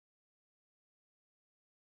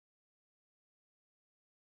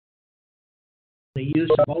the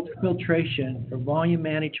use of ultrafiltration for volume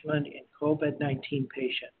management in COVID-19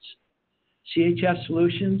 patients. CHF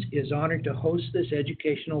Solutions is honored to host this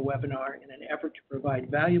educational webinar in an effort to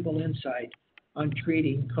provide valuable insight on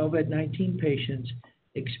treating COVID-19 patients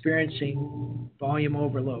experiencing volume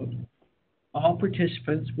overload. All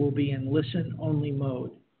participants will be in listen-only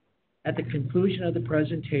mode. At the conclusion of the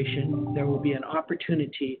presentation, there will be an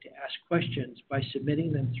opportunity to ask questions by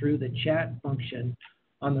submitting them through the chat function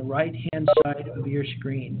on the right-hand side of your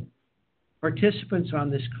screen. Participants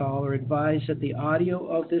on this call are advised that the audio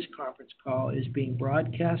of this conference call is being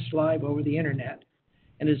broadcast live over the internet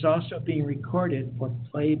and is also being recorded for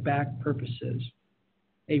playback purposes.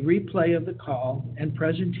 A replay of the call and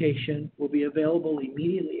presentation will be available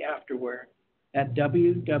immediately afterward at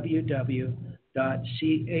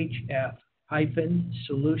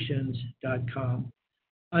www.chf-solutions.com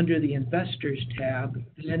under the Investors tab,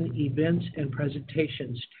 then Events and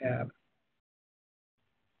Presentations tab.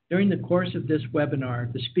 During the course of this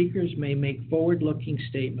webinar, the speakers may make forward-looking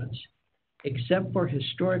statements. Except for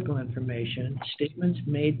historical information, statements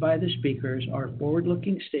made by the speakers are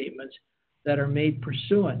forward-looking statements that are made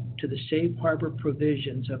pursuant to the safe harbor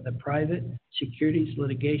provisions of the Private Securities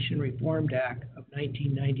Litigation Reform Act of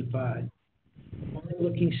 1995.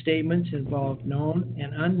 Forward-looking statements involve known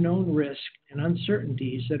and unknown risks and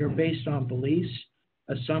uncertainties that are based on beliefs,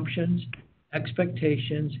 assumptions,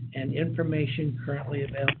 expectations, and information currently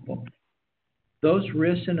available. Those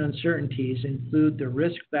risks and uncertainties include the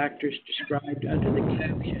risk factors described under the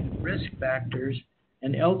caption Risk Factors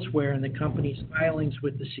and elsewhere in the company's filings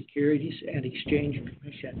with the Securities and Exchange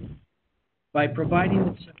Commission. By providing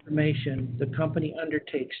this information, the company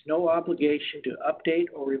undertakes no obligation to update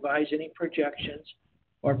or revise any projections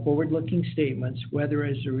or forward-looking statements, whether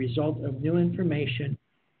as a result of new information,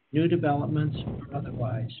 new developments, or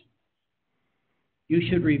otherwise. You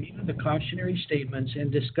should review the cautionary statements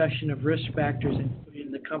and discussion of risk factors included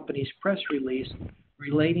in the company's press release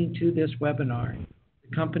relating to this webinar,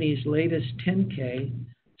 the company's latest 10-K,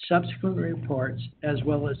 subsequent reports, as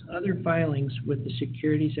well as other filings with the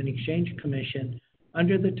Securities and Exchange Commission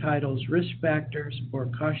under the titles Risk Factors or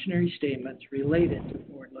Cautionary Statements related to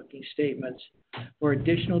forward-looking statements for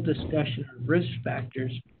additional discussion of risk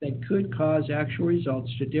factors that could cause actual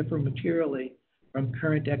results to differ materially from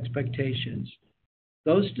current expectations.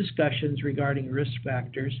 Those discussions regarding risk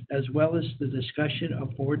factors, as well as the discussion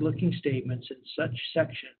of forward-looking statements in such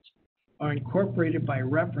sections, are incorporated by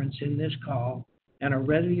reference in this call and are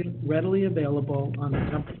readily available on the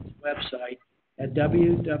company's website at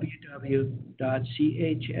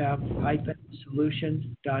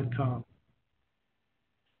www.chf-solutions.com.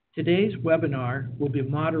 Today's webinar will be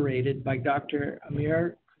moderated by Dr.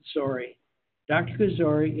 Amir Kazori. Dr.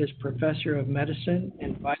 Kazori is Professor of Medicine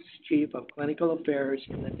and Vice Chief of Clinical Affairs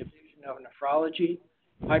in the Division of Nephrology,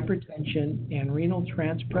 Hypertension, and Renal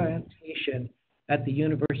Transplantation at the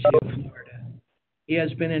University of Florida. He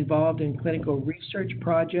has been involved in clinical research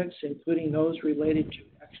projects, including those related to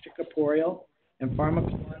extracorporeal and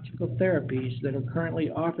pharmacological therapies that are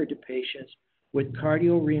currently offered to patients with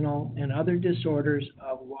cardiorenal and other disorders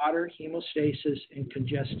of water hemostasis and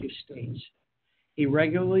congestive states. He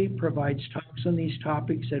regularly provides talks on these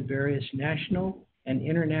topics at various national and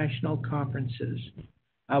international conferences.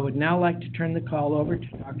 I would now like to turn the call over to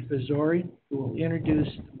Dr. Kazori, who will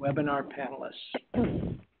introduce the webinar panelists.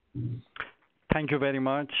 Thank you very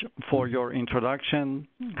much for your introduction.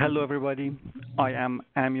 Hello, everybody. I am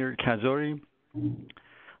Amir Kazori.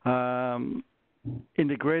 In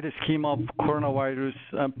the great scheme of coronavirus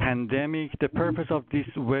pandemic, the purpose of this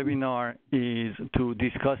webinar is to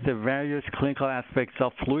discuss the various clinical aspects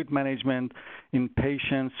of fluid management in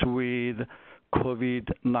patients with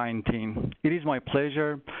COVID-19. It is my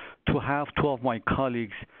pleasure to have two of my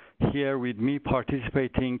colleagues here with me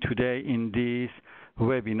participating today in this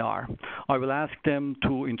webinar. I will ask them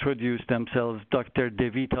to introduce themselves. Dr.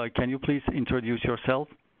 Devita, can you please introduce yourself?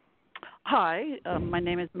 Hi, my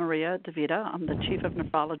name is Maria DeVita. I'm the Chief of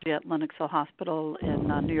Nephrology at Lenox Hill Hospital in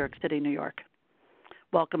New York City, New York.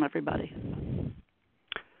 Welcome, everybody.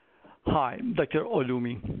 Hi, Dr.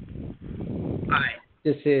 Olumi. Hi,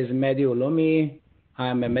 this is Mehdi Olumi.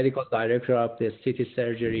 I'm a medical director of the CT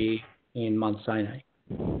surgery in Mount Sinai,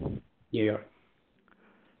 New York.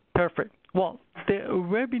 Perfect. Well, the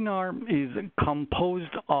webinar is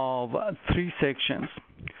composed of three sections.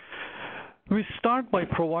 We start by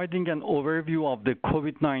providing an overview of the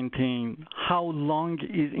COVID-19, how lung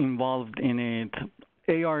is involved in it,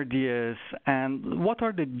 ARDS, and what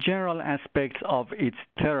are the general aspects of its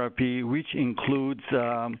therapy, which includes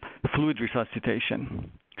fluid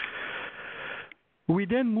resuscitation. We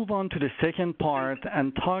then move on to the second part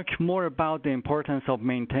and talk more about the importance of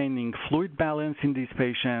maintaining fluid balance in these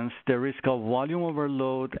patients, the risk of volume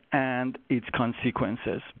overload, and its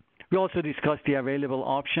consequences. We also discuss the available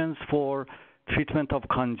options for treatment of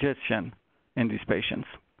congestion in these patients.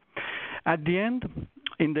 At the end,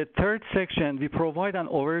 in the third section, we provide an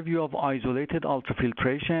overview of isolated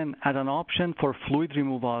ultrafiltration as an option for fluid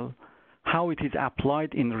removal, how it is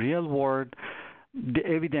applied in real world, the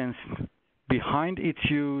evidence behind its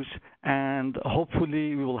use, and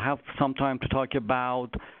hopefully we will have some time to talk about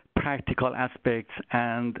practical aspects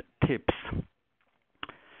and tips.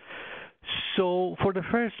 So for the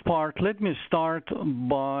first part, let me start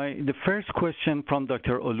by the first question from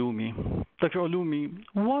Dr. Olumi. Dr. Olumi,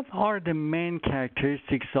 what are the main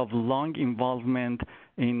characteristics of lung involvement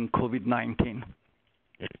in COVID-19?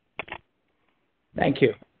 Thank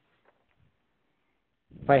you.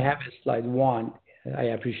 If I have a slide 1, I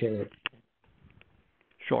appreciate it.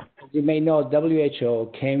 Sure. As you may know,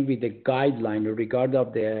 WHO came with a guideline in regard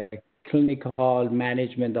of the clinical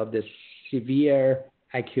management of the severe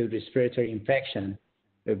acute respiratory infection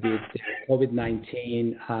with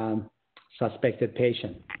COVID-19 suspected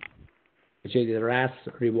patient, which is the last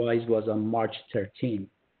revised was on March 13.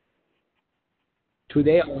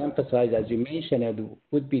 Today, I'll emphasize, as you mentioned, it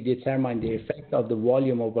would be determine the effect of the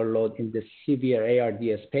volume overload in the severe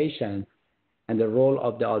ARDS patient and the role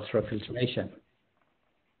of the ultrafiltration.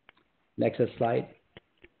 Next slide.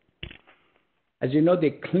 As you know,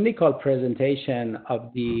 the clinical presentation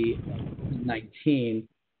of the COVID-19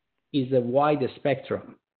 is a wide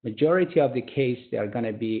spectrum. Majority of the case, they are going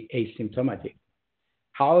to be asymptomatic.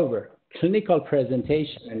 However, clinical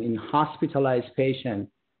presentation in hospitalized patient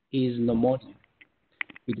is pneumonia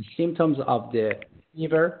with the symptoms of the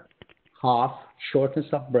fever, cough,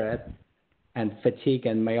 shortness of breath, and fatigue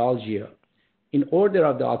and myalgia. In order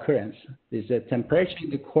of the occurrence, there's a temperature in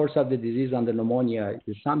the course of the disease on the pneumonia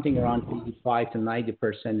is something around 85 to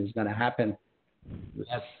 90% is going to happen.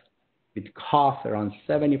 Less with cough around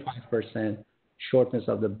 75%, shortness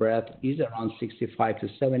of the breath is around 65 to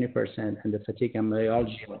 70%, and the fatigue and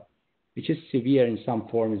myalgia, which is severe in some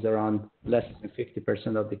form, is around less than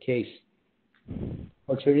 50% of the case.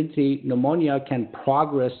 Fortunately, pneumonia can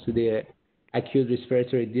progress to the acute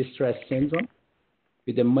respiratory distress syndrome,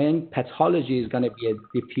 with the main pathology is going to be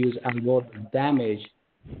a diffuse alveolar damage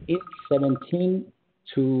in 17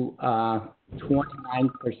 to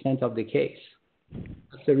 29% of the case.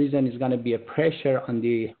 That's the reason it's going to be a pressure on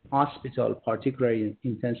the hospital, particularly in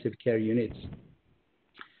intensive care units,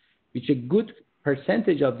 which a good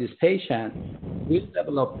percentage of this patient will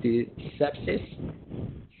develop the sepsis,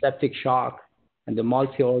 septic shock, and the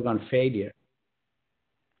multi-organ failure.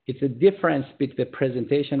 It's a difference between the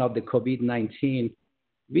presentation of the COVID-19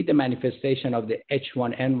 with the manifestation of the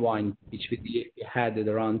H1N1, which we had at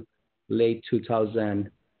around late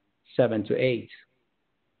 2007 to 8.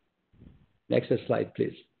 Next slide,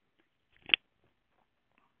 please.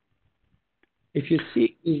 If you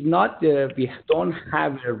see, we don't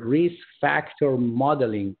have a risk factor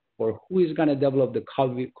modeling for who is going to develop the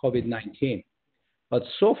COVID-19. But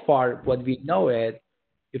so far, what we know is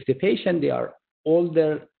if the patient, they are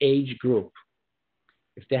older age group,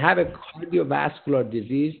 if they have a cardiovascular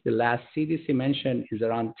disease, the last CDC mentioned is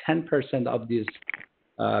around 10% of these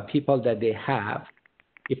people that they have.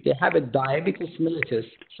 If they have a diabetes mellitus,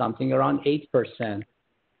 something around 8%,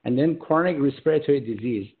 and then chronic respiratory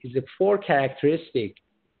disease is a 4 characteristic.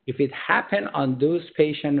 If it happen on those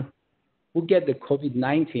patients who get the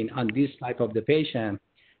COVID-19 on this type of the patient,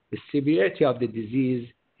 the severity of the disease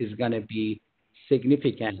is going to be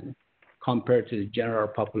significant compared to the general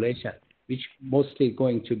population, which mostly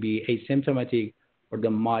going to be asymptomatic or the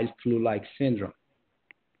mild flu-like syndrome.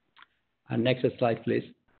 Next slide, please.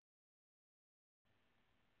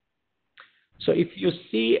 So if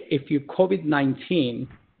you COVID-19,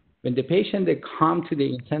 when the patient, they come to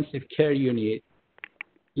the intensive care unit,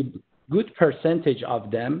 a good percentage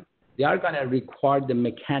of them, they are going to require the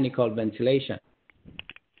mechanical ventilation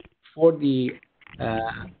for the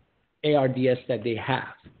ARDS that they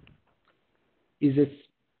have. Is a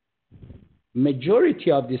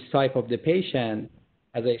majority of this type of the patient,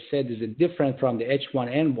 as I said, is different from the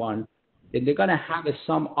H1N1, then they're going to have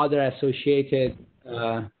some other associated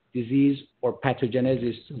disease or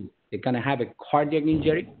pathogenesis too. They're going to have a cardiac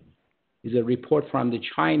injury. There's a report from the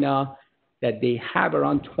China that they have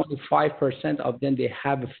around 25% of them, they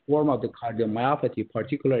have a form of the cardiomyopathy,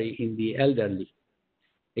 particularly in the elderly.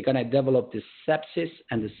 They're going to develop the sepsis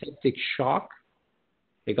and the septic shock.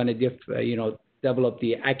 They're going to develop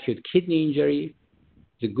the acute kidney injury.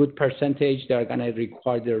 The good percentage, they're going to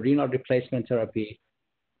require the renal replacement therapy.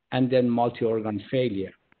 and then multi-organ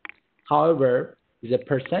failure. However, the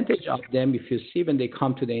percentage of them, if you see when they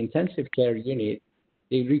come to the intensive care unit,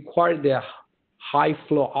 they require the high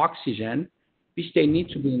flow oxygen, which they need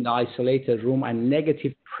to be in the isolated room and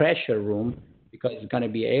negative pressure room because it's going to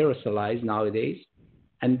be aerosolized nowadays.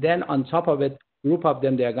 And then on top of it, group of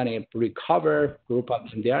them, they are going to recover. Group of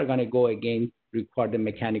them, they are going to go again, require the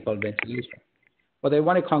mechanical ventilation. What I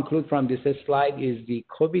want to conclude from this slide is the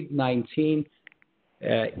COVID-19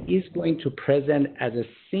 is going to present as a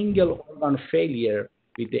single organ failure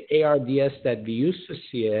with the ARDS that we used to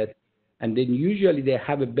see it, and then usually they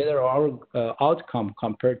have a better outcome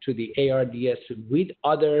compared to the ARDS with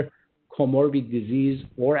other comorbid disease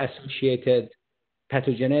or associated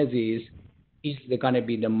pathogenesis is going to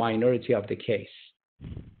be the minority of the case.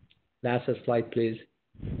 Last slide, please.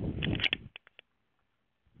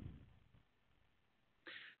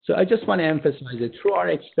 So I just want to emphasize that through our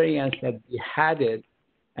experience that we had it,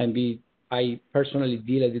 and I personally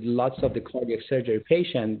deal with lots of the cardiac surgery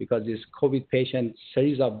patients because this COVID patient,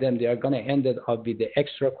 series of them, they are going to end up with the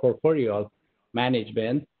extracorporeal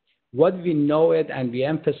management. What we know it and we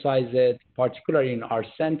emphasize it, particularly in our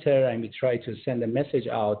center, and we try to send a message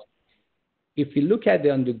out. If we look at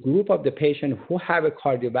the group of the patient who have a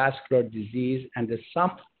cardiovascular disease and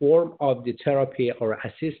some form of the therapy or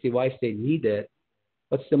assist device they needed,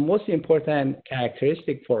 what's the most important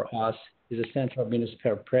characteristic for us is the central venous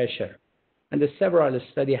pressure. And the several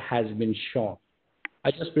study has been shown.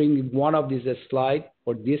 I just bring one of these slides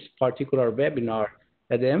for this particular webinar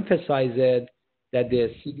that emphasizes that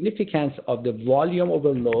the significance of the volume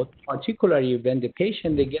overload, particularly when the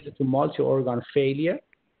patient they get to multi-organ failure,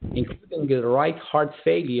 including the right heart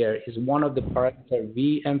failure, is one of the parameters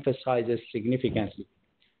we emphasize significantly.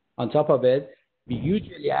 On top of it, we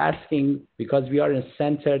usually asking, because we are in a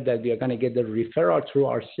center that we are going to get the referral through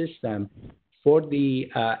our system for the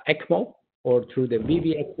ECMO or through the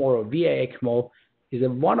VV ECMO or VA ECMO, is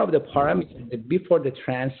one of the parameters that before the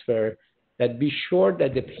transfer that be sure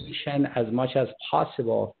that the patient as much as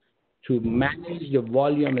possible to manage the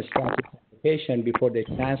volume of the patient before they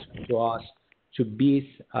transfer to us to beat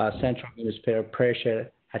central venous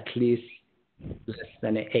pressure at least less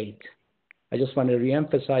than 8. I just want to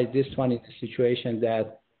reemphasize this one in the situation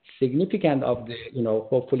that significant of the,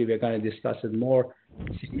 hopefully we're going to discuss it more,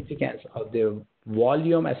 significance of the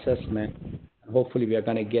volume assessment. Hopefully we are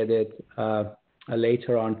going to get it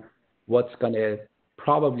later on, what's going to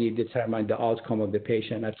probably determine the outcome of the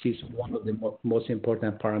patient, at least one of the most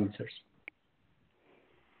important parameters.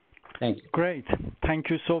 Thank you. Great. Thank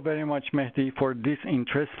you so very much, Mehdi, for this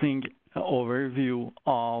interesting overview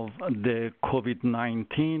of the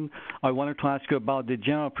COVID-19. I wanted to ask you about the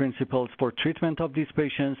general principles for treatment of these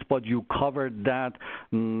patients, but you covered that,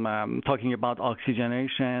 talking about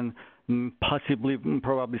oxygenation,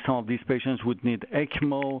 probably some of these patients would need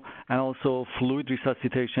ECMO, and also fluid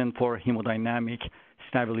resuscitation for hemodynamic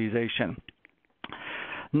stabilization.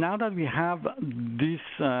 Now that we have this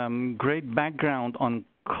great background on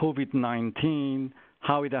COVID-19,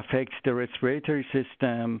 how it affects the respiratory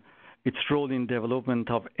system, its role in development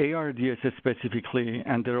of ARDS specifically,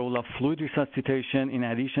 and the role of fluid resuscitation in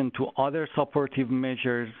addition to other supportive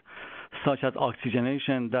measures such as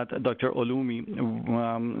oxygenation that Dr. Olumi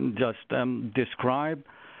just described,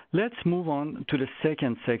 let's move on to the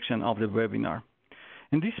second section of the webinar.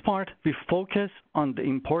 In this part, we focus on the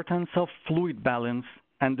importance of fluid balance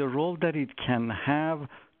and the role that it can have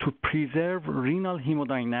to preserve renal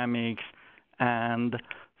hemodynamics and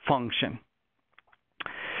function.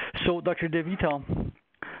 So, Dr. DeVita,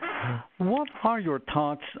 what are your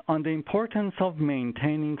thoughts on the importance of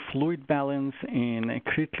maintaining fluid balance in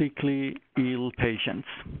critically ill patients?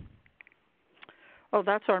 Well,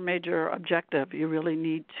 that's our major objective. You really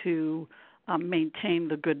need to maintain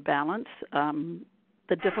the good balance.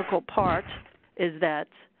 The difficult part is that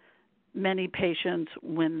many patients,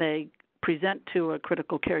 when they present to a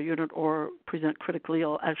critical care unit or present critically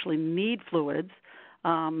ill, actually need fluids,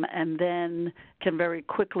 and then can very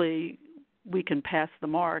quickly, we can pass the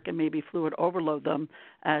mark and maybe fluid overload them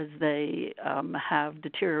as they have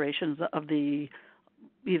deteriorations of the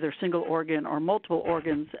either single organ or multiple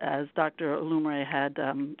organs, as Dr. Olumide had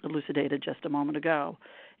elucidated just a moment ago.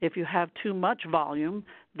 If you have too much volume,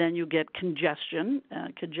 then you get congestion.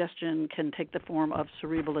 Congestion can take the form of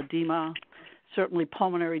cerebral edema, certainly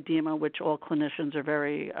pulmonary edema, which all clinicians are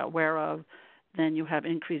very aware of. Then you have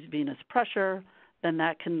increased venous pressure. Then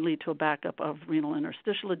that can lead to a backup of renal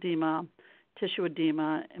interstitial edema, tissue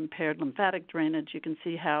edema, impaired lymphatic drainage. You can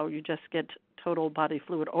see how you just get total body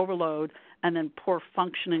fluid overload and then poor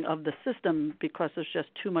functioning of the system because there's just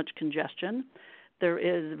too much congestion. there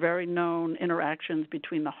is very known interactions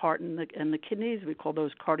between the heart and the kidneys. We call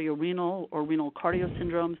those cardiorenal or renal cardio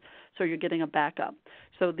syndromes. So you're getting a backup.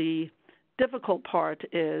 So the difficult part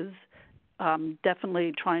is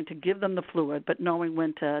definitely trying to give them the fluid, but knowing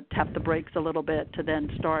when to tap the brakes a little bit to then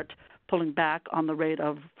start pulling back on the rate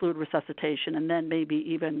of fluid resuscitation, and then maybe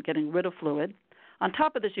even getting rid of fluid. On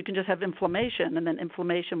top of this, you can just have inflammation, and then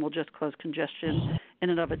inflammation will just cause congestion in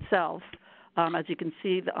and of itself. As you can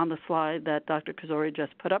see on the slide that Dr. Kazori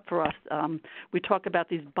just put up for us, we talk about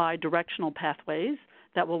these bidirectional pathways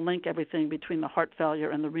that will link everything between the heart failure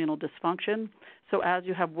and the renal dysfunction. So as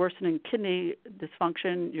you have worsening kidney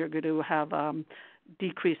dysfunction, you're going to have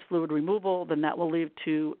decreased fluid removal, then that will lead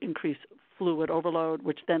to increased fluid overload,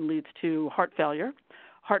 which then leads to heart failure.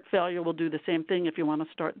 Heart failure will do the same thing if you want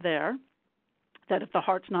to start there, that if the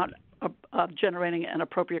heart's not generating an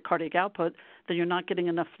appropriate cardiac output, then you're not getting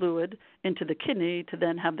enough fluid into the kidney to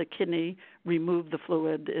then have the kidney remove the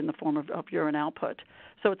fluid in the form of urine output.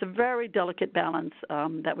 So it's a very delicate balance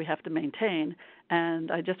that we have to maintain. And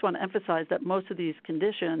I just want to emphasize that most of these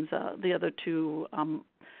conditions, the other two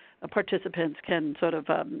participants can sort of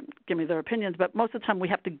give me their opinions, but most of the time we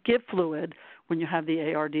have to give fluid when you have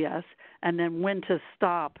the ARDS, and then when to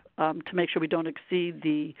stop to make sure we don't exceed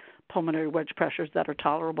the pulmonary wedge pressures that are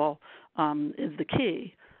tolerable is the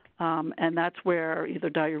key. And that's where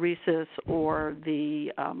either diuresis or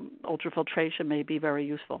the ultrafiltration may be very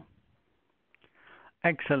useful.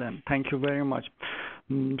 Excellent. Thank you very much.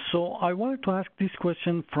 So I wanted to ask this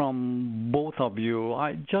question from both of you.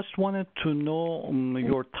 I just wanted to know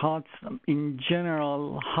your thoughts in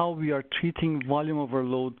general, how we are treating volume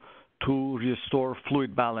overload to restore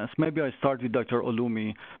fluid balance. Maybe I start with Dr.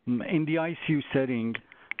 Olumi. In the ICU setting,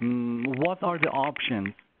 what are the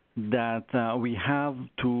options that we have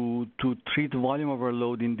to treat volume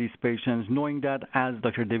overload in these patients, knowing that, as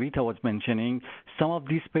Dr. DeVita was mentioning, some of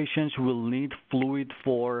these patients will need fluid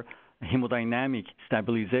for hemodynamic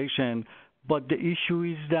stabilization, but the issue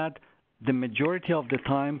is that the majority of the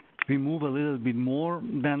time we move a little bit more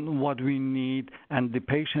than what we need, and the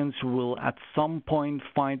patients will at some point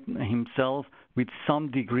find himself with some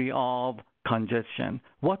degree of congestion.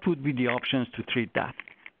 What would be the options to treat that?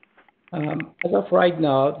 As of right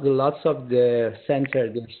now, lots of the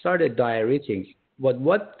centers, they started diuretics. But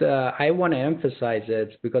what I want to emphasize is,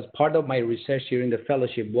 because part of my research during the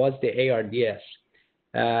fellowship was the ARDS.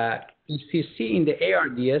 If you see in the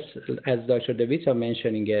ARDS, as Dr. DeVita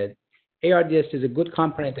mentioning it, ARDS is a good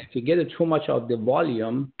component. If you get too much of the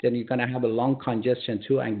volume, then you're going to have a lung congestion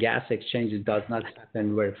too, and gas exchange does not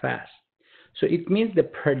happen very fast. So it means the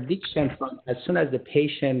prediction from as soon as the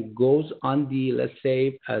patient goes on the, let's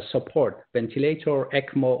say, support, ventilator or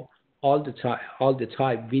ECMO all the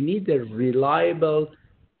time, we need a reliable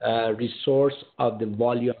resource of the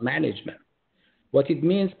volume management. What it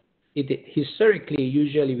means, historically,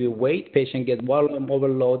 usually we wait, patient get volume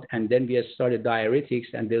overload, and then we start diuretics,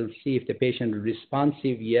 and they'll see if the patient is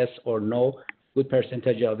responsive, yes or no. Good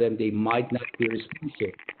percentage of them, they might not be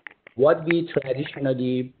responsive. What we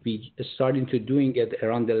traditionally be starting to doing it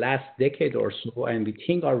around the last decade or so, and we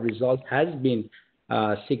think our result has been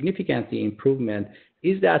significantly improvement,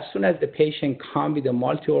 is that as soon as the patient comes with a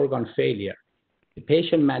multi-organ failure, the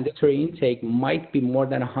patient mandatory intake might be more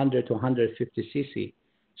than 100 to 150 cc.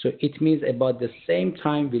 So it means about the same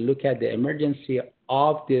time we look at the emergency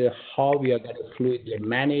of how we are going to fluidly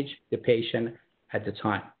manage the patient at the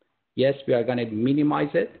time. Yes, we are going to minimize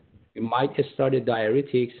it. We might start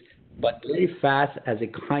diuretics, but very fast as a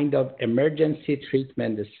kind of emergency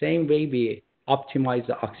treatment, the same way we optimize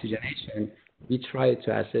the oxygenation, we try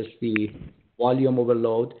to assess the volume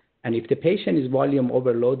overload. And if the patient is volume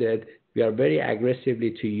overloaded, we are very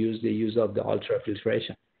aggressively to use of the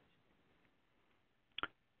ultrafiltration.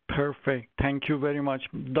 Perfect. Thank you very much.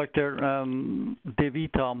 Dr.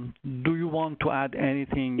 DeVita, do you want to add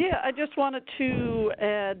anything? Yeah, I just wanted to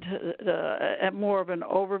add more of an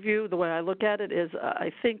overview. The way I look at it is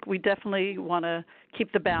I think we definitely want to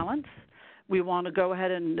keep the balance. We want to go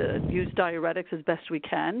ahead and use diuretics as best we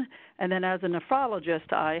can. And then as a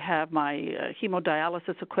nephrologist, I have my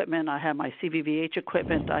hemodialysis equipment, I have my CVVH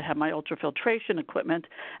equipment, I have my ultrafiltration equipment,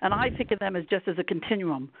 and I think of them as just as a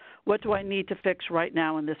continuum. What do I need to fix right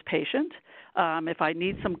now in this patient? If I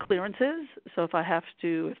need some clearances, so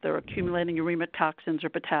if they're accumulating uremic toxins or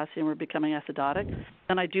potassium or becoming acidotic,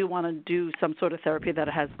 then I do want to do some sort of therapy that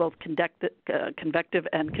has both convective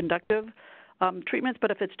and conductive treatments.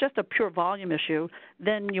 But if it's just a pure volume issue,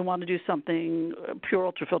 then you want to do something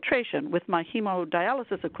pure ultrafiltration. With my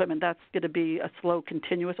hemodialysis equipment, that's going to be a slow,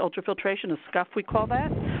 continuous ultrafiltration, a scuff we call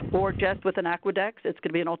that, or just with an Aquadex, it's going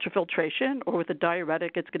to be an ultrafiltration, or with a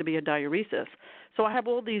diuretic, it's going to be a diuresis. So I have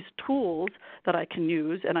all these tools that I can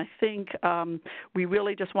use, and I think we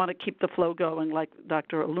really just want to keep the flow going, like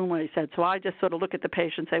Dr. Alumwe said. So I just sort of look at the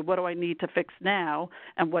patient and say, what do I need to fix now,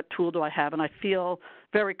 and what tool do I have? And I feel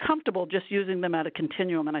very comfortable just using them at a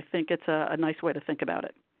continuum, and I think it's a nice way to think about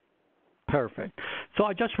it. Perfect. So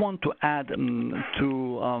I just want to add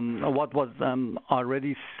to what was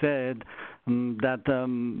already said, that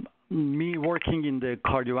me working in the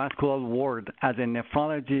cardiovascular ward as a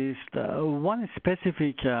nephrologist, one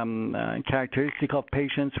specific characteristic of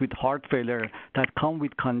patients with heart failure that come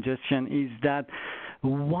with congestion is that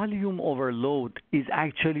volume overload is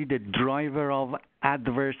actually the driver of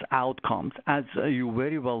adverse outcomes. As you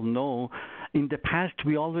very well know, in the past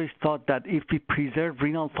we always thought that if we preserve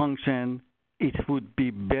renal function, it would be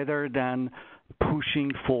better than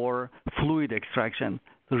pushing for fluid extraction.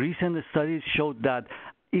 Recent studies showed that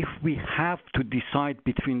if we have to decide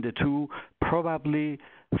between the two, probably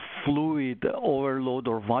fluid overload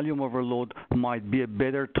or volume overload might be a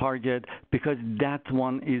better target, because that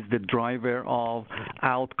one is the driver of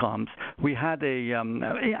outcomes. We had and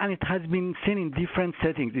it has been seen in different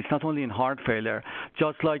settings. It's not only in heart failure.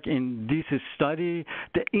 Just like in this study,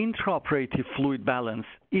 the intraoperative fluid balance.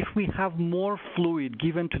 If we have more fluid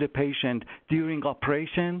given to the patient during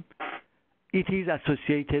operation, it is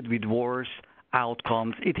associated with worse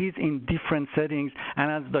outcomes. It is in different settings, and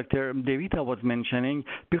as Dr. DeVita was mentioning,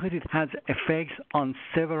 because it has effects on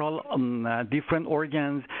several different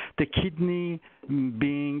organs, the kidney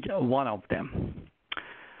being one of them.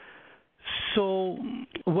 So,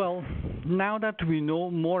 well, now that we know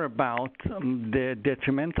more about the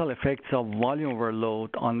detrimental effects of volume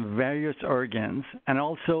overload on various organs, and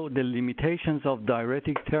also the limitations of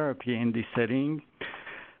diuretic therapy in this setting,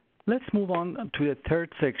 let's move on to the third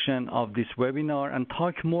section of this webinar and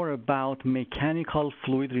talk more about mechanical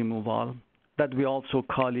fluid removal, that we also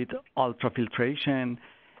call it ultrafiltration,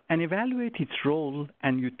 and evaluate its role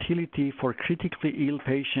and utility for critically ill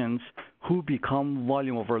patients who become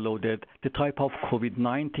volume overloaded, the type of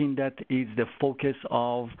COVID-19 that is the focus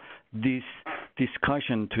of this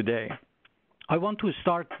discussion today. I want to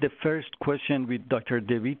start the first question with Dr.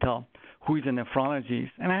 DeVita, who is a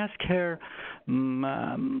nephrologist, and ask her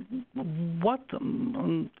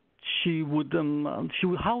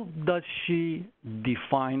how does she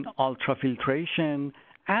define ultrafiltration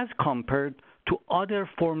as compared to other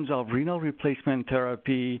forms of renal replacement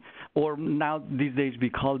therapy, or now these days we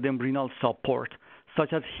call them renal support,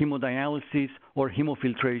 such as hemodialysis or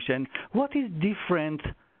hemofiltration. What is different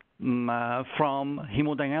from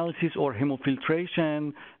hemodialysis or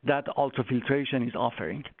hemofiltration that ultrafiltration is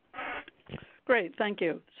offering? Great, thank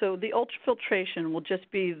you. So the ultrafiltration will just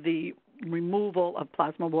be the removal of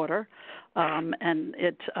plasma water, and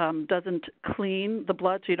it doesn't clean the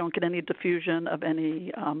blood, so you don't get any diffusion of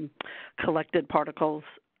any collected particles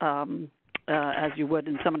as you would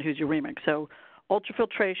in someone who's uremic. So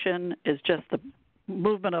ultrafiltration is just the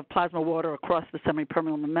movement of plasma water across the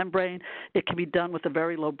semipermeable membrane. It can be done with a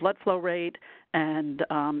very low blood flow rate and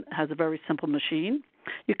has a very simple machine.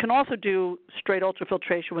 You can also do straight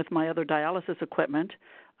ultrafiltration with my other dialysis equipment,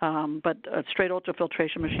 but a straight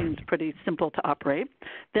ultrafiltration machine is pretty simple to operate.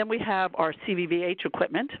 Then we have our CVVH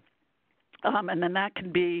equipment, and then that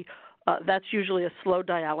can be that's usually a slow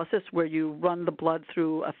dialysis where you run the blood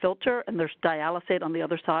through a filter, and there's dialysate on the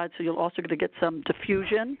other side, so you're also going to get some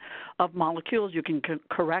diffusion of molecules. You can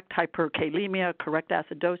correct hyperkalemia, correct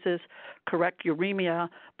acidosis, correct uremia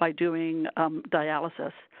by doing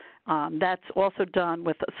dialysis. That's also done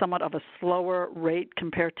with somewhat of a slower rate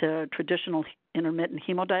compared to traditional intermittent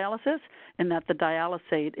hemodialysis, in that the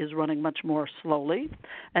dialysate is running much more slowly.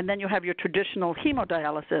 And then you have your traditional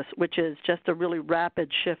hemodialysis, which is just a really rapid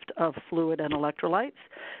shift of fluid and electrolytes.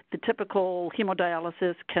 The typical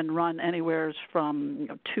hemodialysis can run anywhere from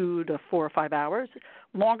 2 to 4 or 5 hours.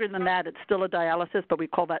 Longer than that, it's still a dialysis, but we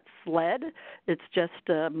call that SLED. It's just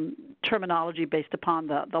terminology based upon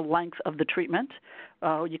the length of the treatment.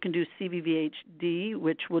 You can do CVVHD,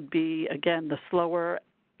 which would be, again, the slower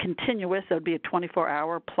continuous. That would be a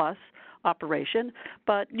 24-hour plus operation.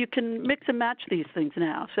 But you can mix and match these things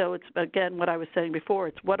now. So it's, again, what I was saying before.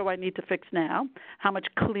 It's what do I need to fix now? How much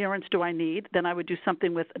clearance do I need? Then I would do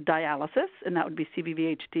something with dialysis, and that would be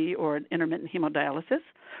CVVHD or an intermittent hemodialysis.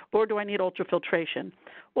 Or do I need ultrafiltration?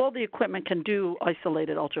 All the equipment can do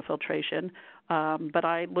isolated ultrafiltration, but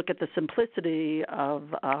I look at the simplicity of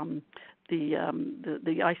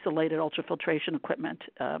the isolated ultrafiltration equipment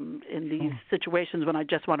in these situations when I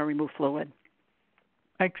just want to remove fluid.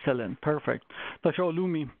 Excellent, perfect. Dr.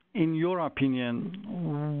 Olumi, in your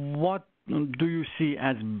opinion, what do you see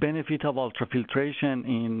as benefit of ultrafiltration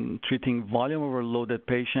in treating volume overloaded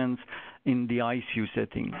patients in the ICU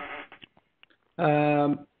setting?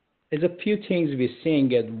 There's a few things we're seeing.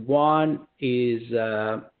 One is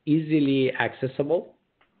easily accessible.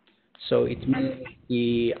 So it means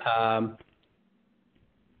we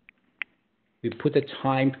put a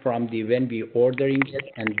time from when we ordering it,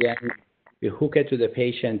 and then we hook it to the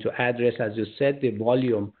patient to address, as you said, the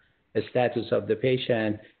volume status of the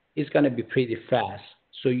patient is going to be pretty fast.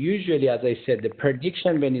 So usually, as I said, the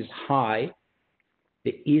prediction when it's high,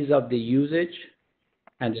 the ease of the usage,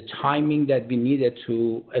 and the timing that we needed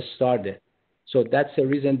to start it. So that's the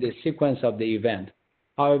reason, the sequence of the event.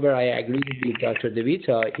 However, I agree with Dr.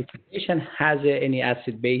 DeVita, if the patient has any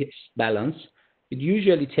acid-base balance, it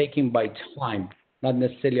usually taken by time, not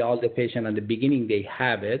necessarily all the patient at the beginning they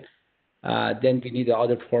have it. Then we need the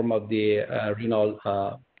other form of the renal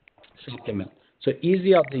supplement. So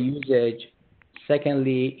easy of the usage.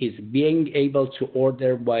 Secondly, is being able to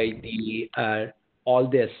order by the all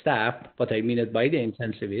the staff, but I mean it by the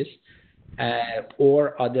intensivist,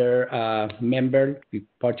 or other member. We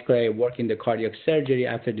particularly work in the cardiac surgery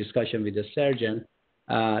after discussion with the surgeon.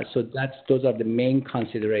 So those are the main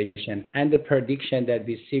consideration, and the prediction that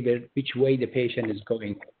we see which way the patient is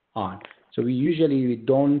going on. So we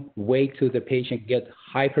don't wait till the patient gets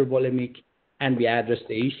hypervolemic and we address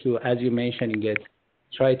the issue. As you mentioned,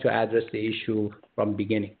 try to address the issue from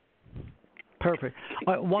beginning. Perfect.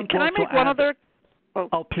 Can I make one other?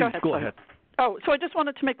 Oh, please go ahead. Oh, so I just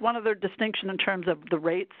wanted to make one other distinction in terms of the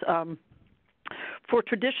rates. For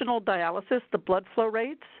traditional dialysis, the blood flow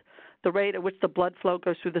rates, the rate at which the blood flow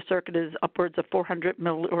goes through the circuit is upwards of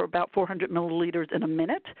about 400 milliliters in a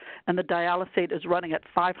minute, and the dialysate is running at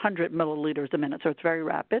 500 milliliters a minute, so it's very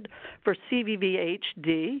rapid. For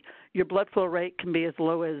CVVHD, your blood flow rate can be as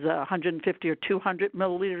low as 150 or 200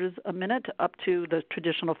 milliliters a minute, up to the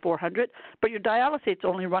traditional 400, but your dialysate's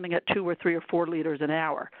only running at 2 or 3 or 4 liters an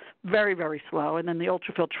hour. Very, very slow. And then the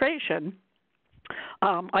ultrafiltration,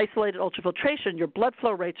 isolated ultrafiltration, your blood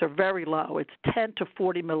flow rates are very low. It's 10 to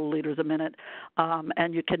 40 milliliters a minute,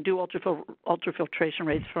 and you can do ultrafiltration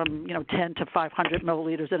rates from 10 to 500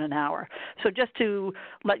 milliliters in an hour. So just to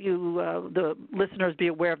let you, the listeners, be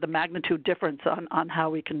aware of the magnitude difference on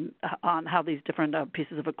how these different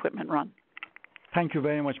pieces of equipment run. Thank you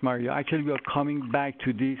very much, Mario. Actually, we are coming back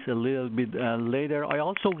to this a little bit later. I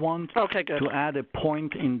also want to add a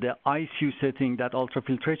point in the ICU setting that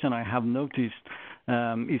ultrafiltration, I have noticed,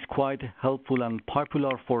 is quite helpful and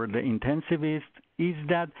popular for the intensivist, is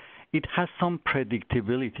that it has some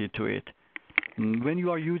predictability to it. When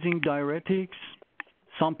you are using diuretics,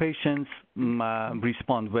 some patients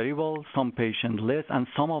respond very well, some patients less, and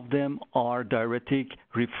some of them are diuretic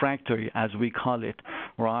refractory, as we call it,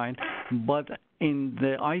 right? But in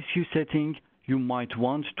the ICU setting, you might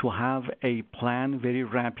want to have a plan very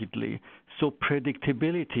rapidly. So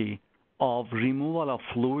predictability of removal of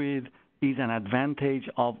fluid is an advantage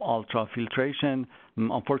of ultrafiltration.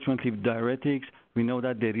 Unfortunately, with diuretics, we know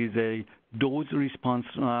that there is a dose response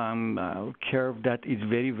curve that is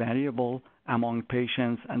very variable among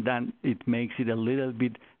patients, and then it makes it a little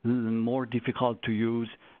bit more difficult to use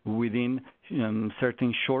within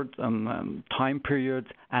certain short time periods,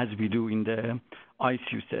 as we do in the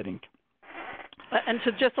ICU setting. And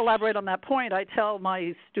to just elaborate on that point, I tell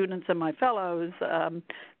my students and my fellows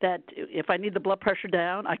that if I need the blood pressure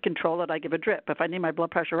down, I control it, I give a drip. If I need my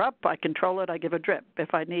blood pressure up, I control it, I give a drip.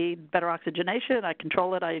 If I need better oxygenation, I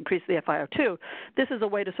control it, I increase the FiO2. This is a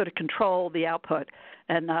way to sort of control the output,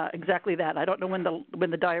 and exactly that. I don't know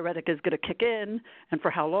when the diuretic is going to kick in and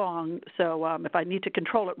for how long, so if I need to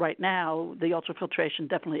control it right now, the ultrafiltration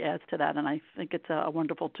definitely adds to that, and I think it's a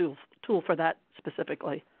wonderful tool for that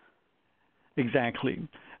specifically. Exactly.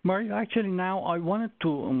 Mario, actually now I wanted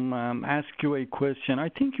to ask you a question. I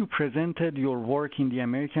think you presented your work in the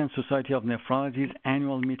American Society of Nephrology's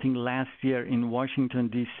annual meeting last year in Washington,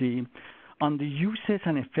 D.C. on the uses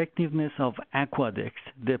and effectiveness of Aquadex,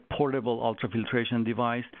 the portable ultrafiltration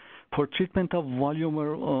device, for treatment of volume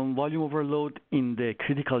overload in the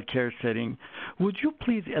critical care setting. Would you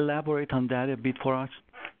please elaborate on that a bit for us?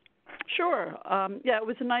 Sure. Yeah, it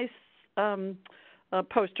was a nice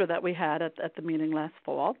poster that we had at the meeting last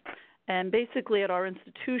fall. And basically at our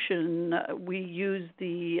institution, we use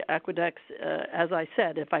the Aquadex, as I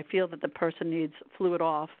said, if I feel that the person needs fluid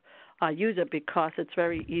off, I use it because it's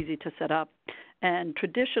very easy to set up. And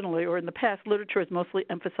traditionally, or in the past, literature is mostly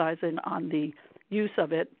emphasizing on the use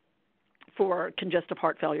of it for congestive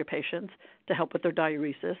heart failure patients to help with their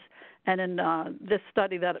diuresis. And in this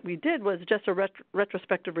study that we did was just a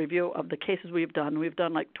retrospective review of the cases we've done. We've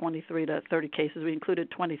done like 23 to 30 cases. We included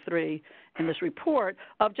 23 in this report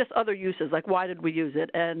of just other uses, like why did we use it?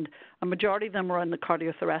 And a majority of them were in the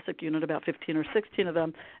cardiothoracic unit, about 15 or 16 of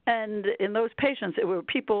them. And in those patients, it were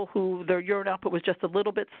people who their urine output was just a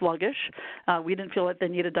little bit sluggish. We didn't feel that they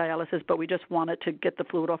needed dialysis, but we just wanted to get the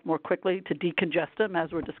fluid off more quickly to decongest them,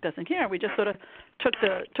 as we're discussing here. We just sort of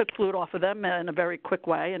took fluid off of them in a very quick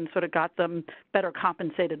way and sort of got them better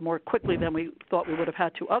compensated more quickly than we thought we would have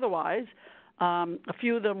had to otherwise. A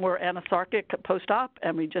few of them were anosarchic post-op,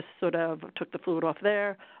 and we just sort of took the fluid off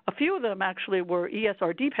there. A few of them actually were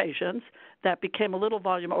ESRD patients that became a little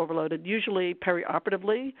volume overloaded, usually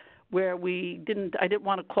perioperatively, where I didn't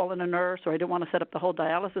want to call in a nurse or I didn't want to set up the whole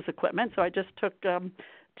dialysis equipment, so I just took 2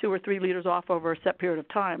 or 3 liters off over a set period of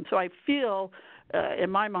time. So I feel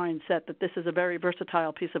in my mindset that this is a very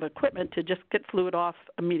versatile piece of equipment to just get fluid off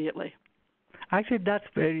immediately. Actually, that's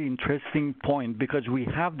a very interesting point because we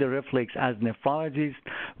have the reflex as nephrologists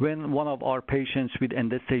when one of our patients with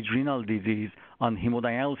end-stage renal disease on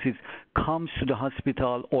hemodialysis comes to the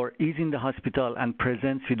hospital or is in the hospital and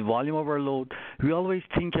presents with volume overload, we always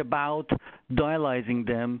think about dialyzing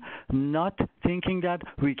them, not thinking that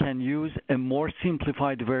we can use a more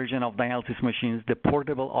simplified version of dialysis machines, the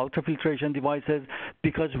portable ultrafiltration devices,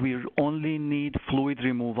 because we only need fluid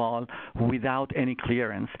removal without any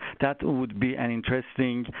clearance. That would be an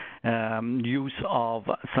interesting use of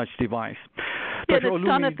such device. Yeah, it's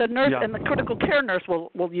done at the nurse, and the critical care nurse will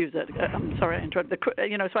use it. I'm sorry I interrupted.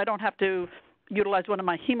 So I don't have to utilize one of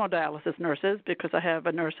my hemodialysis nurses because I have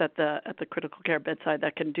a nurse at the critical care bedside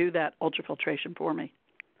that can do that ultrafiltration for me.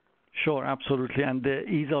 Sure, absolutely. And the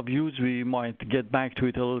ease of use, we might get back to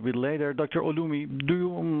it a little bit later. Dr. Olumi,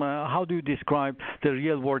 how do you describe the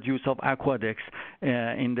real-world use of Aquadex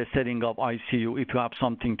in the setting of ICU, if you have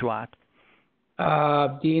something to add?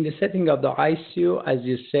 In the setting of the ICU, as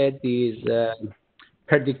you said, is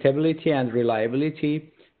predictability and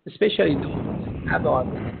reliability, especially those who have a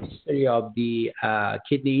history of the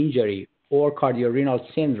kidney injury or cardiorenal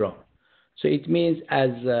syndrome. So it means, as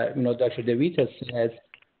Dr. DeVita says,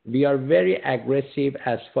 we are very aggressive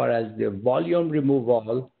as far as the volume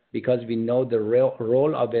removal because we know the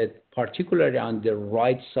role of it, particularly on the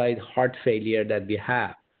right side heart failure that we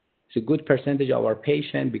have. It's a good percentage of our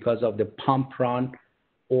patients because of the pump run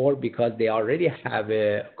or because they already have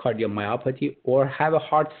a cardiomyopathy or have a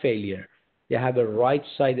heart failure. They have a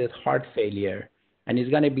right-sided heart failure, and it's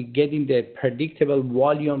going to be getting the predictable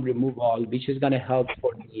volume removal, which is going to help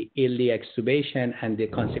for the iliac extubation and the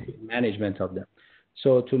consequent management of them.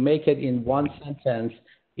 So to make it in one sentence,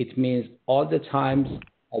 it means all the times,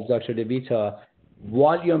 as Dr. DeVita,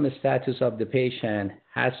 volume status of the patient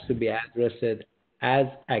has to be addressed as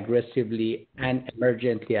aggressively and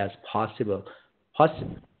emergently as possible,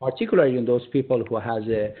 particularly in those people who has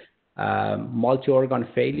a multi-organ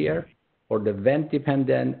failure or the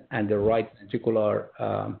vent-dependent and the right ventricular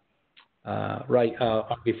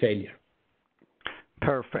RV failure.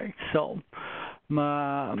 Perfect. So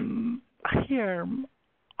here,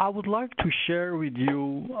 I would like to share with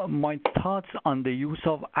you my thoughts on the use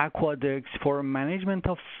of Aquadex for management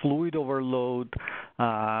of fluid overload.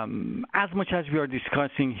 As much as we are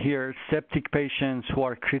discussing here, septic patients who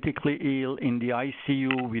are critically ill in the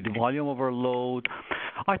ICU with volume overload,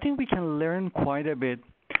 I think we can learn quite a bit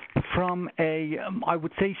from I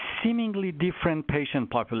would say, seemingly different patient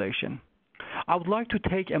population. I would like to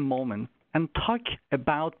take a moment and talk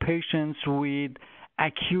about patients with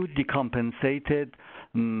acute decompensated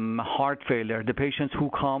heart failure, the patients who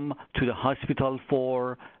come to the hospital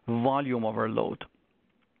for volume overload.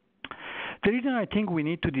 The reason I think we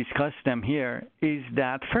need to discuss them here is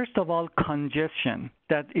that, first of all, congestion,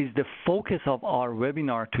 that is the focus of our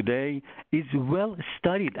webinar today, is well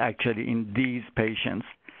studied actually in these patients.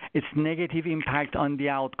 Its negative impact on the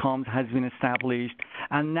outcomes has been established,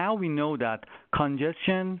 and now we know that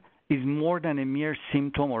congestion is more than a mere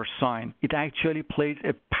symptom or sign. It actually plays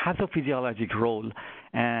a pathophysiologic role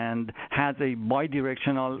and has a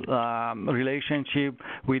bidirectional relationship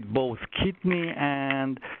with both kidney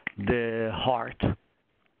and the heart.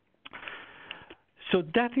 So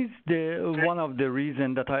that is one of the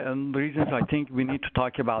reasons I think we need to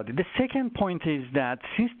talk about it. The second point is that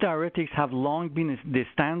since diuretics have long been the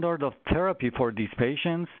standard of therapy for these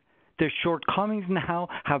patients, their shortcomings now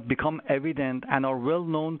have become evident and are well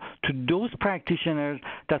known to those practitioners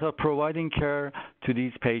that are providing care to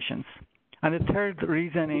these patients. And the third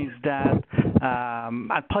reason is that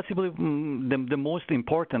and possibly the most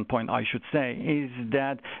important point, I should say, is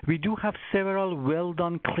that we do have several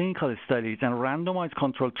well-done clinical studies and randomized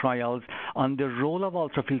controlled trials on the role of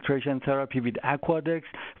ultrafiltration therapy with Aquadex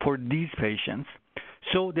for these patients.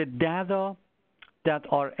 So the data that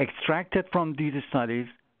are extracted from these studies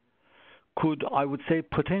could, I would say,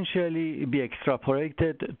 potentially be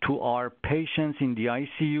extrapolated to our patients in the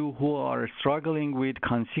ICU who are struggling with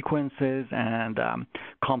consequences and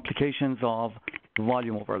complications of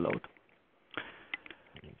volume overload.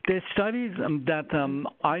 The studies that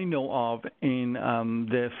I know of in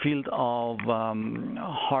the field of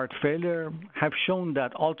heart failure have shown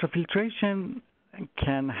that ultrafiltration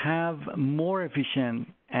can have more efficient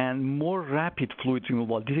and more rapid fluid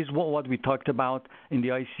removal. This is what we talked about in the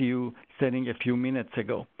ICU setting a few minutes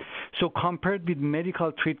ago. So compared with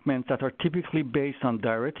medical treatments that are typically based on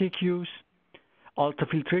diuretic use,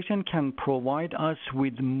 ultrafiltration can provide us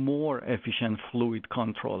with more efficient fluid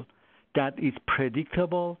control that is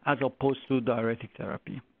predictable as opposed to diuretic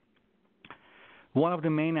therapy. One of the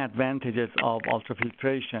main advantages of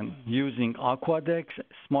ultrafiltration using Aquadex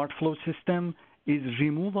SmartFlow system is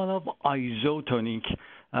removal of isotonic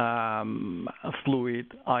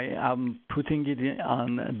fluid. I am putting it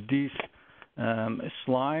on this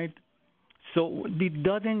slide. So it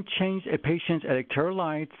doesn't change a patient's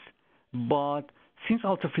electrolytes, but since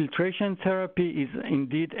ultrafiltration therapy is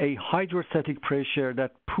indeed a hydrostatic pressure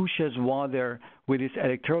that pushes water with its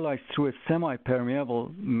electrolytes through a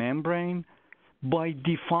semi-permeable membrane, by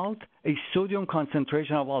default, a sodium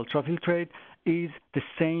concentration of ultrafiltrate is the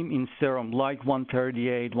same in serum, like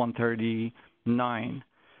 138, 139.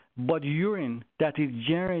 But urine that is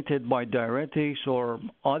generated by diuretics or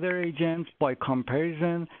other agents, by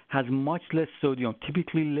comparison, has much less sodium,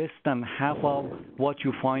 typically less than half of what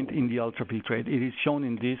you find in the ultrafiltrate. It is shown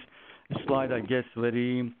in this slide, I guess,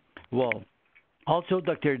 very well. Also,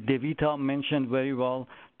 Dr. DeVita mentioned very well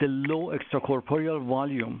the low extracorporeal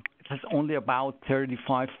volume. It has only about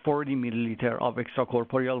 35, 40 milliliter of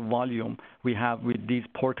extracorporeal volume we have with these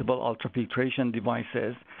portable ultrafiltration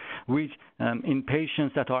devices, which in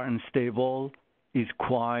patients that are unstable is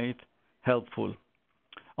quite helpful.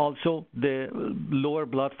 Also, the lower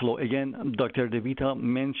blood flow, again, Dr. DeVita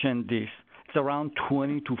mentioned this. It's around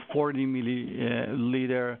 20 to 40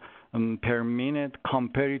 milliliter per minute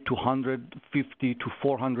compared to 150 to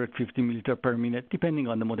 450 milliliter per minute, depending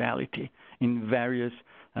on the modality in various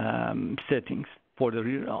settings for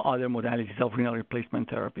the other modalities of renal replacement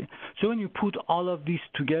therapy. So when you put all of these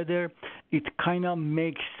together, it kind of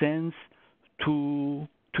makes sense to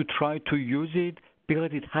try to use it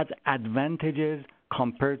because it has advantages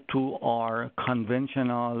compared to our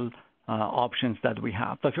conventional options that we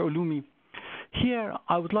have. Dr. Ulumi, here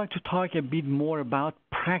I would like to talk a bit more about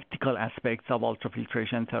practical aspects of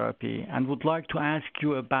ultrafiltration therapy and would like to ask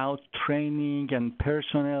you about training and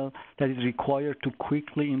personnel that is required to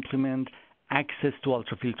quickly implement access to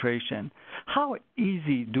ultrafiltration. How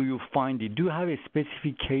easy do you find it? Do you have a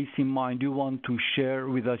specific case in mind? Do you want to share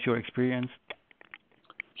with us your experience?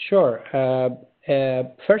 Sure.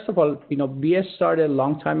 First of all, we started a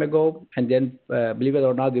long time ago, and then, believe it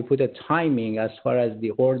or not, we put a timing as far as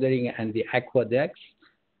the ordering and the Aquadex.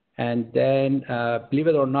 And then, believe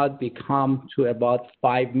it or not, we come to about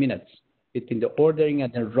 5 minutes between the ordering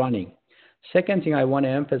and the running. Second thing I want to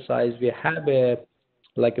emphasize, we have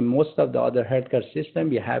like in most of the other healthcare system,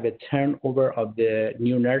 we have a turnover of the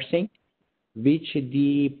new nursing, which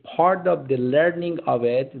the part of the learning of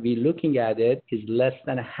it, we're looking at it, is less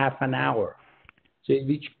than half an hour. So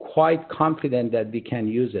we're quite confident that we can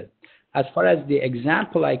use it. As far as the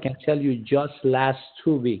example, I can tell you just last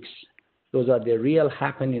 2 weeks. Those are the real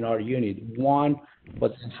happen in our unit. One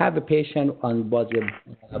was have a patient on was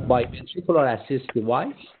a biventricular assist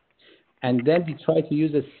device, and then we tried to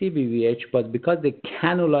use a CVVH, but because the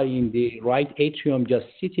cannula in the right atrium just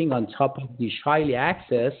sitting on top of the Shiley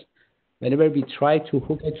axis, whenever we try to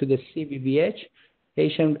hook it to the CVVH,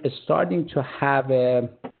 patient is starting to have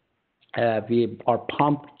our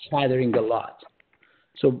pump chattering a lot.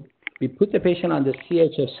 So we put the patient on the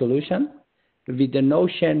CHF solution with the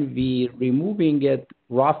notion we removing it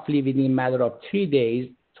roughly within a matter of 3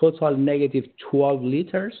 days, total negative 12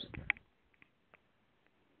 liters.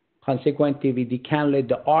 Consequently, we decannulate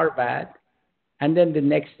the RVAD, and then the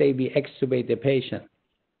next day we extubate the patient.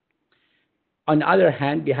 On the other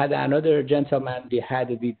hand, we had another gentleman we had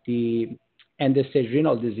with the end-stage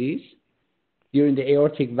renal disease. During the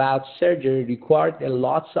aortic valve surgery, required a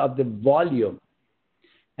lot of the volume.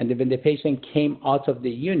 And when the patient came out of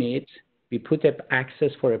the unit, we put up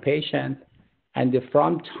access for a patient. And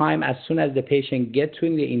from time, as soon as the patient gets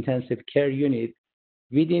to the intensive care unit,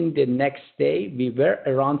 within the next day, we were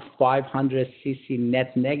around 500 cc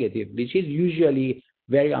net negative, which is usually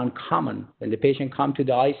very uncommon. When the patient comes to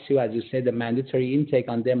the ICU, as you said, the mandatory intake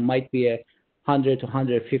on them might be 100 to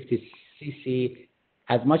 150 cc.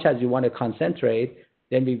 As much as you want to concentrate,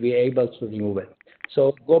 then we'll be able to remove it.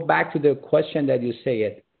 So go back to the question that you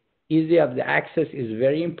said. Easy of the access is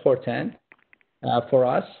very important for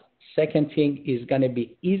us. Second thing is going to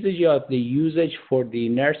be easy of the usage for the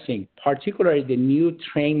nursing, particularly the new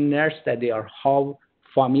trained nurse that they are how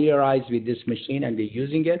familiarized with this machine and they're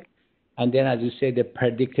using it. And then, as you say, the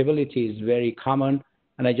predictability is very common.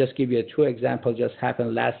 And I just give you 2 examples just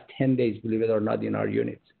happened last 10 days, believe it or not, in our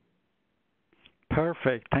units.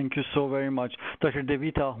 Perfect. Thank you so very much. Dr.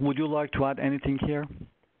 DeVita, would you like to add anything here?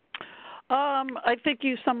 I think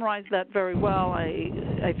you summarized that very well.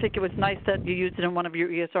 I think it was nice that you used it in one of your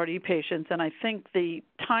ESRD patients, and I think the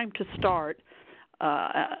time to start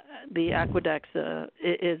the Aquadex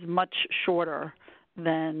is much shorter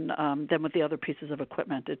than with the other pieces of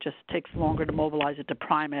equipment. It just takes longer to mobilize it, to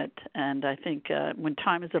prime it, and I think when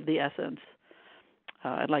time is of the essence,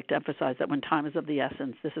 I'd like to emphasize that when time is of the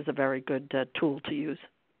essence, this is a very good tool to use.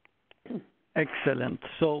 Excellent.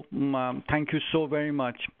 So thank you so very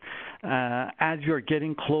much. As you're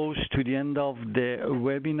getting close to the end of the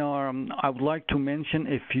webinar, I would like to mention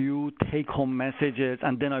a few take-home messages,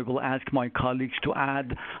 and then I will ask my colleagues to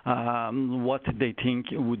add what they think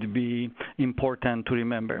would be important to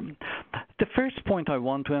remember. The first point I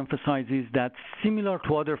want to emphasize is that similar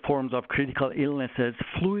to other forms of critical illnesses,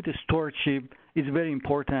 fluid stewardship is very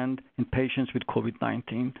important in patients with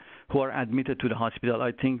COVID-19 who are admitted to the hospital.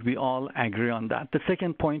 I think we all agree on that. The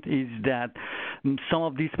second point is that some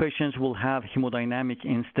of these patients will have hemodynamic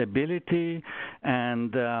instability,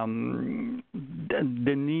 and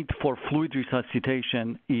the need for fluid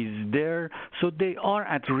resuscitation is there. So they are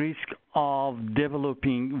at risk of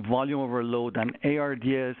developing volume overload and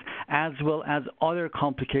ARDS, as well as other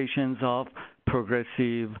complications of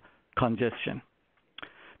progressive congestion.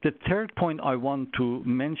 The third point I want to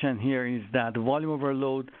mention here is that volume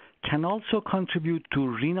overload can also contribute to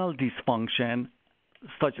renal dysfunction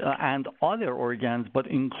and other organs, but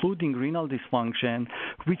including renal dysfunction,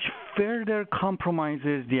 which further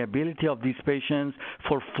compromises the ability of these patients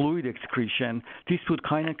for fluid excretion. This would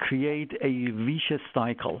kind of create a vicious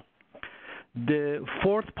cycle. The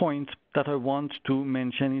fourth point that I want to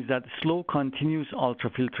mention is that slow continuous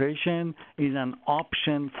ultrafiltration is an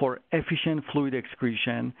option for efficient fluid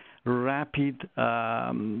excretion, rapid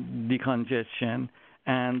decongestion,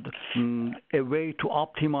 and a way to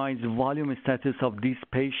optimize volume status of these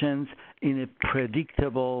patients in a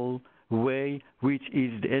predictable way, which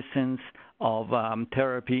is the essence of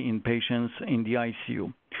therapy in patients in the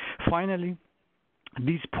ICU. Finally,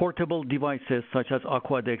 these portable devices, such as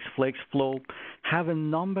Aquadex FlexFlow, have a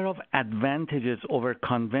number of advantages over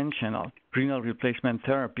conventional renal replacement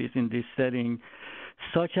therapies in this setting,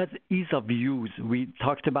 such as ease of use. We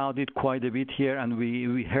talked about it quite a bit here, and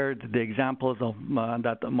we heard the examples of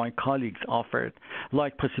that my colleagues offered,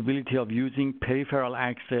 like possibility of using peripheral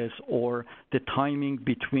access or the timing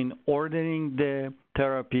between ordering the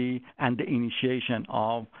therapy and the initiation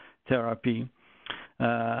of therapy.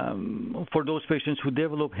 For those patients who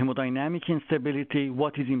develop hemodynamic instability,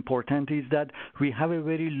 what is important is that we have a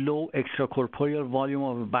very low extracorporeal volume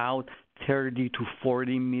of about 30 to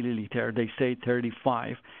 40 milliliter, they say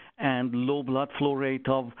 35, and low blood flow rate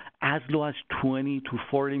of as low as 20 to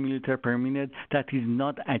 40 milliliter per minute. That is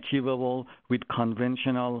not achievable with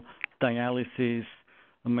conventional dialysis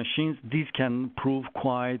machines. These can prove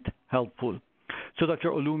quite helpful. So, Dr.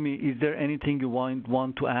 Olumi, is there anything you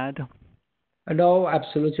want to add? No,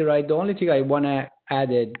 absolutely right. The only thing I want to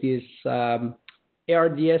add is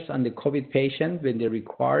ARDS on the COVID patient when they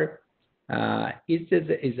require is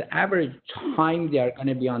the average time they are going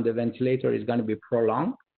to be on the ventilator is going to be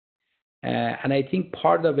prolonged. And I think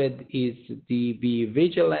part of it is be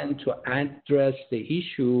vigilant to address the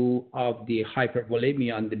issue of the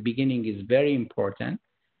hypervolemia on the beginning is very important,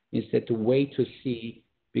 instead to wait to see,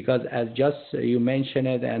 because as just you mentioned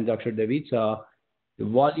it and Dr. DeVita, the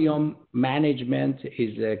volume management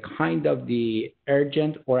is a kind of the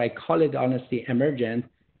urgent, or I call it honestly emergent,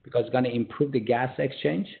 because it's going to improve the gas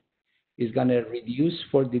exchange. It's going to reduce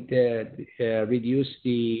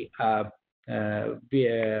the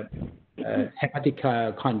hepatic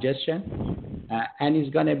congestion, and it's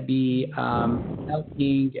going to be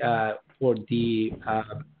helping for the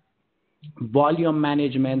volume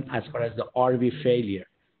management as far as the RV failure.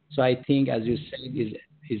 So I think, as you said, is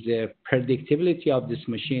the predictability of this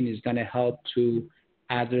machine is going to help to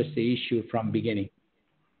address the issue from beginning.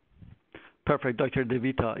 Perfect. Dr.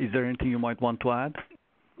 DeVita, is there anything you might want to add?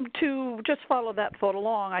 To just follow that thought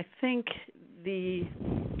along, I think the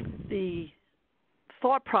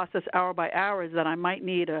thought process hour by hour is that I might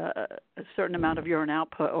need a certain amount of urine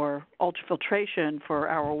output or ultrafiltration for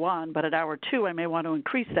hour 1, but at hour 2 I may want to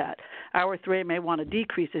increase that. Hour 3 I may want to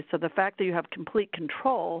decrease it. So the fact that you have complete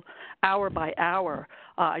control hour by hour,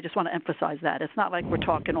 I just want to emphasize that. It's not like we're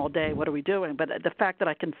talking all day, what are we doing? But the fact that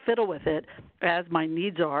I can fiddle with it as my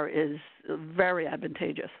needs are is very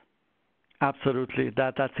advantageous. Absolutely.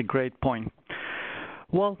 That's a great point.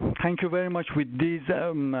 Well, thank you very much. With these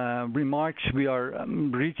remarks, we are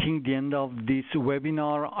reaching the end of this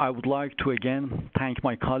webinar. I would like to again thank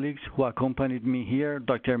my colleagues who accompanied me here,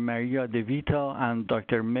 Dr. Maria De Vita and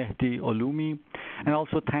Dr. Mehdi Olumi, and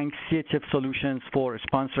also thank CHF Solutions for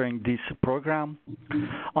sponsoring this program.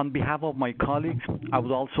 On behalf of my colleagues, I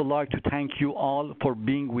would also like to thank you all for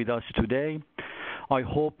being with us today. I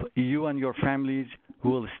hope you and your families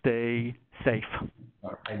will stay safe.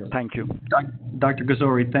 Thank you. Dr.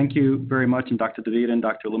 Ghazouri, thank you very much, and Dr. DeVita and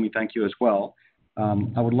Dr. Lumi, thank you as well.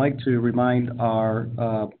 I would like to remind our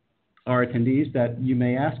attendees that you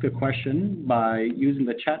may ask a question by using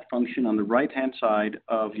the chat function on the right-hand side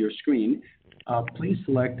of your screen. Please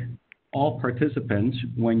select all participants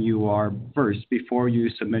when you are first before you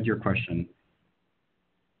submit your question.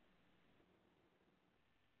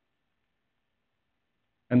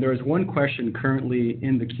 And there is one question currently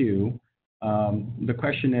in the queue. The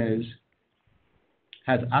question is,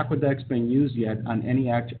 has Aquadex been used yet on any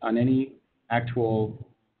actual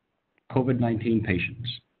COVID-19 patients?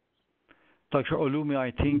 Dr. Olumi,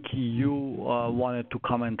 I think you wanted to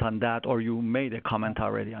comment on that, or you made a comment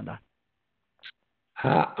already on that.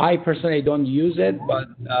 I personally don't use it, but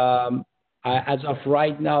as of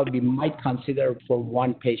right now, we might consider for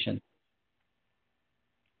one patient.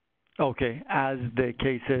 Okay, as the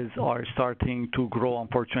cases are starting to grow,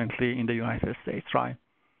 unfortunately, in the United States, right?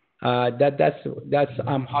 That's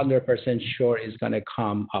I'm 100% sure is going to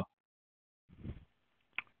come up.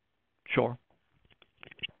 Sure.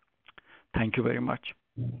 Thank you very much.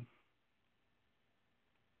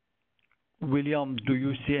 William, do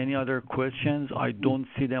you see any other questions? I don't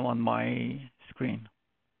see them on my screen.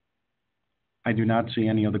 I do not see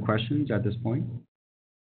any other questions at this point.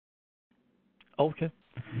 Okay.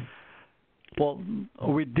 Well,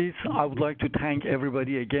 with this, I would like to thank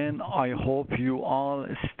everybody again. I hope you all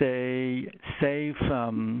stay safe.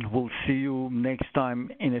 We'll see you next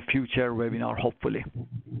time in a future webinar, hopefully.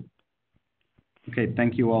 Okay,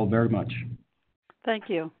 thank you all very much. Thank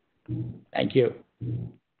you. Thank you.